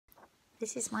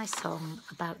This is my song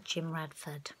about Jim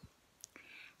Radford.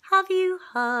 Have you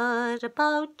heard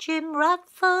about Jim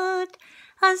Radford,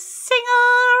 a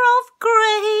singer of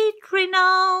great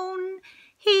renown?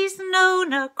 He's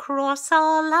known across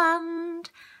our land,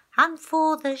 and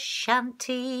for the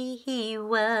shanty he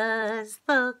wears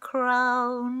the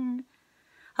crown.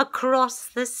 Across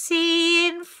the sea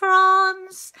in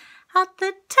France, at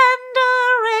the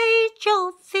tender age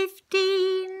of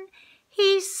 15,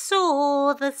 he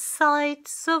saw the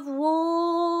sights of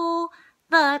war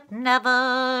that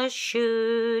never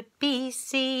should be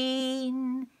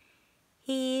seen.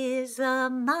 He is a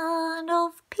man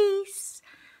of peace,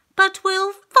 but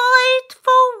will fight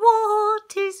for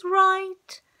what is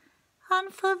right,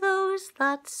 and for those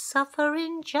that suffer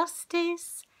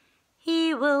injustice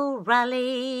he will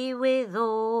rally with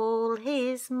all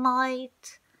his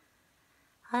might.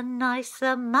 A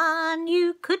nicer man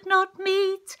you could not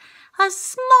meet, a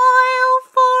smile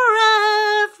for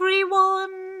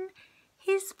everyone,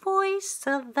 his voice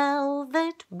a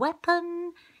velvet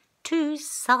weapon to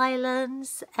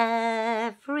silence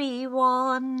everyone.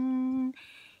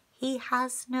 He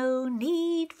has no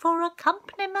need for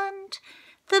accompaniment,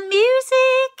 the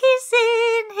music is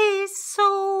in his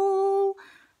soul.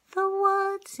 The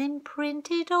words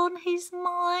imprinted on his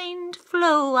mind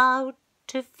flow out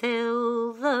to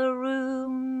fill the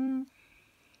room.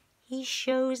 He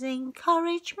shows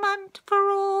encouragement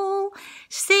for all.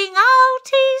 Sing out,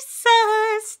 he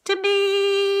says to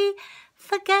me,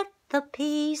 forget the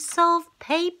piece of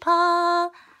paper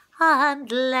and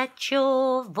let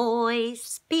your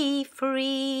voice be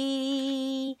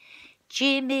free.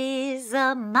 Jim is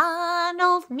a man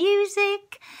of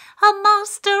music, a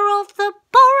master of the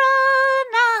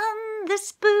boron and the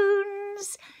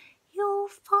spoons. You'll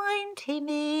find him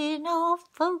in our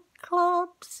folk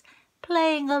clubs,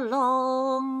 playing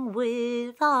along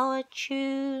with our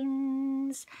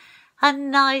tunes. A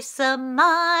nicer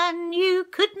man you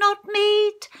could not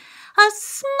meet, a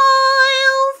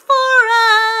smile for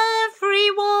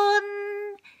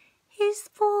everyone, his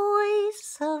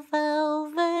voice a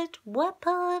velvet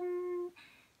weapon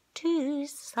to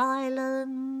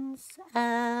silence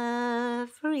everyone.